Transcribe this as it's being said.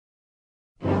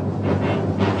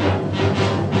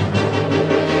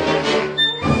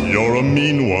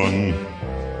mean one,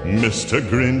 Mr.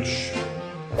 Grinch.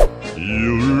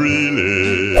 You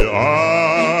really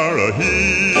are a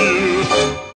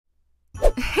heel.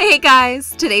 Hey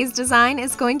guys! Today's design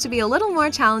is going to be a little more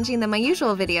challenging than my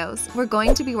usual videos. We're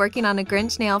going to be working on a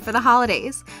Grinch nail for the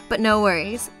holidays, but no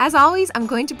worries. As always, I'm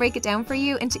going to break it down for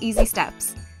you into easy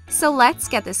steps. So let's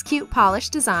get this cute polish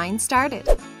design started.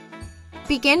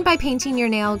 Begin by painting your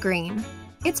nail green.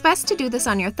 It's best to do this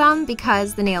on your thumb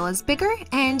because the nail is bigger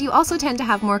and you also tend to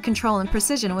have more control and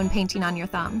precision when painting on your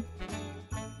thumb.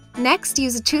 Next,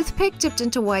 use a toothpick dipped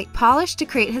into white polish to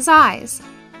create his eyes.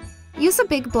 Use a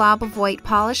big blob of white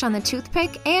polish on the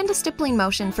toothpick and a stippling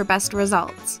motion for best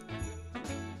results.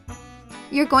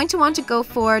 You're going to want to go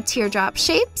for teardrop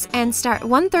shapes and start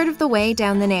 1/3 of the way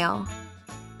down the nail.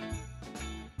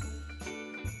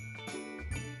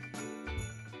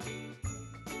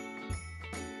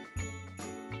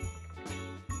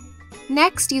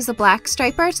 Next, use a black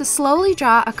striper to slowly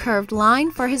draw a curved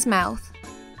line for his mouth.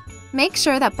 Make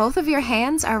sure that both of your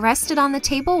hands are rested on the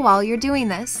table while you're doing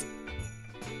this.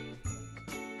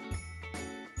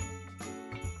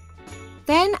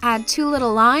 Then add 2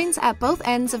 little lines at both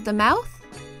ends of the mouth.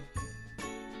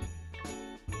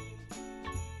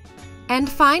 And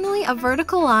finally, a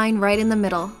vertical line right in the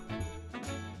middle.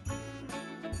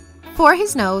 For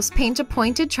his nose, paint a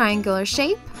pointed triangular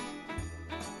shape.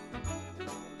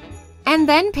 And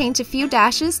then paint a few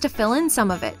dashes to fill in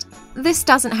some of it. This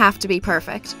doesn't have to be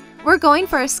perfect. We're going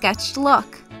for a sketched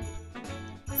look.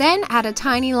 Then add a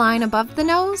tiny line above the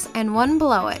nose and one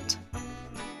below it.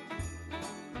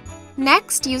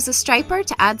 Next, use a striper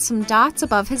to add some dots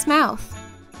above his mouth.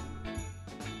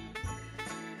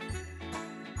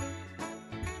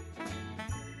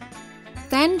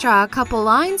 Then draw a couple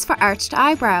lines for arched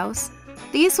eyebrows.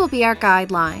 These will be our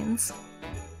guidelines.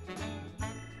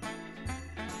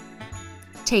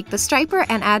 Take the striper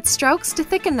and add strokes to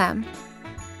thicken them.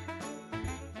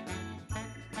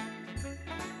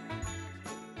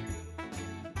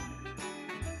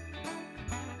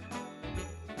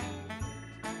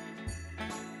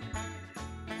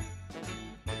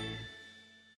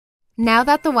 Now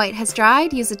that the white has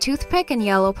dried, use a toothpick and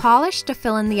yellow polish to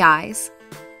fill in the eyes.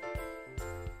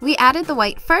 We added the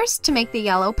white first to make the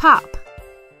yellow pop.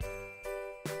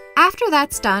 After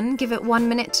that's done, give it 1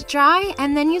 minute to dry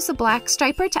and then use a black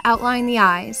striper to outline the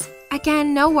eyes.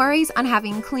 Again, no worries on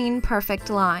having clean, perfect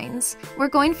lines. We're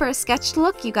going for a sketched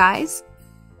look, you guys.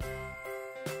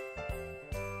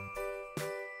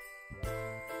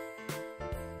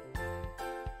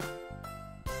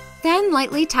 Then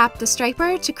lightly tap the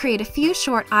striper to create a few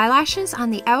short eyelashes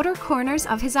on the outer corners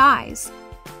of his eyes.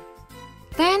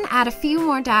 Then add a few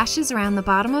more dashes around the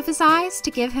bottom of his eyes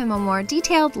to give him a more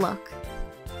detailed look.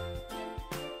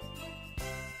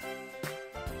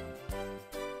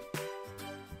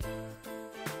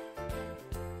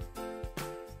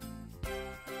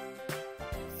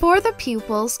 For the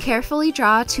pupils, carefully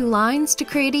draw 2 lines to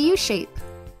create a U shape.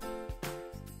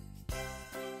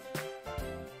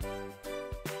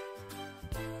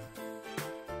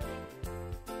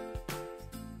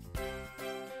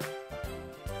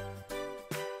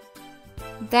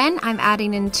 Then I'm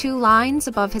adding in 2 lines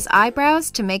above his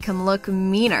eyebrows to make him look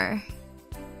meaner.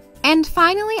 And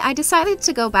finally, I decided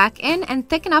to go back in and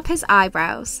thicken up his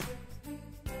eyebrows.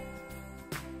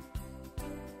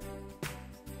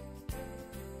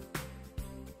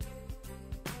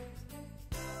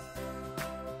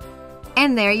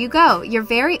 And there you go, your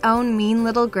very own mean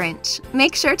little Grinch.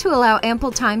 Make sure to allow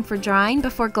ample time for drying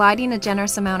before gliding a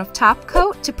generous amount of top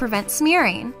coat to prevent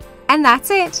smearing. And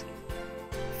that's it!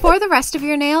 For the rest of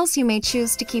your nails, you may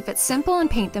choose to keep it simple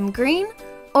and paint them green,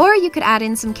 or you could add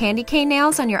in some candy cane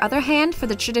nails on your other hand for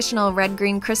the traditional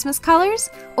red-green Christmas colors,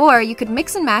 or you could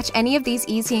mix and match any of these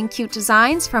easy and cute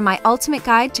designs from my ultimate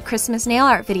guide to Christmas nail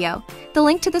art video. The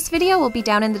link to this video will be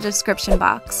down in the description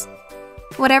box.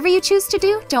 Whatever you choose to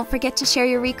do, don't forget to share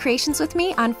your recreations with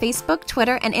me on Facebook,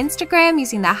 Twitter, and Instagram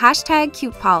using the hashtag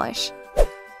cutepolish.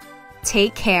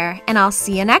 Take care, and I'll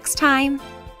see you next time!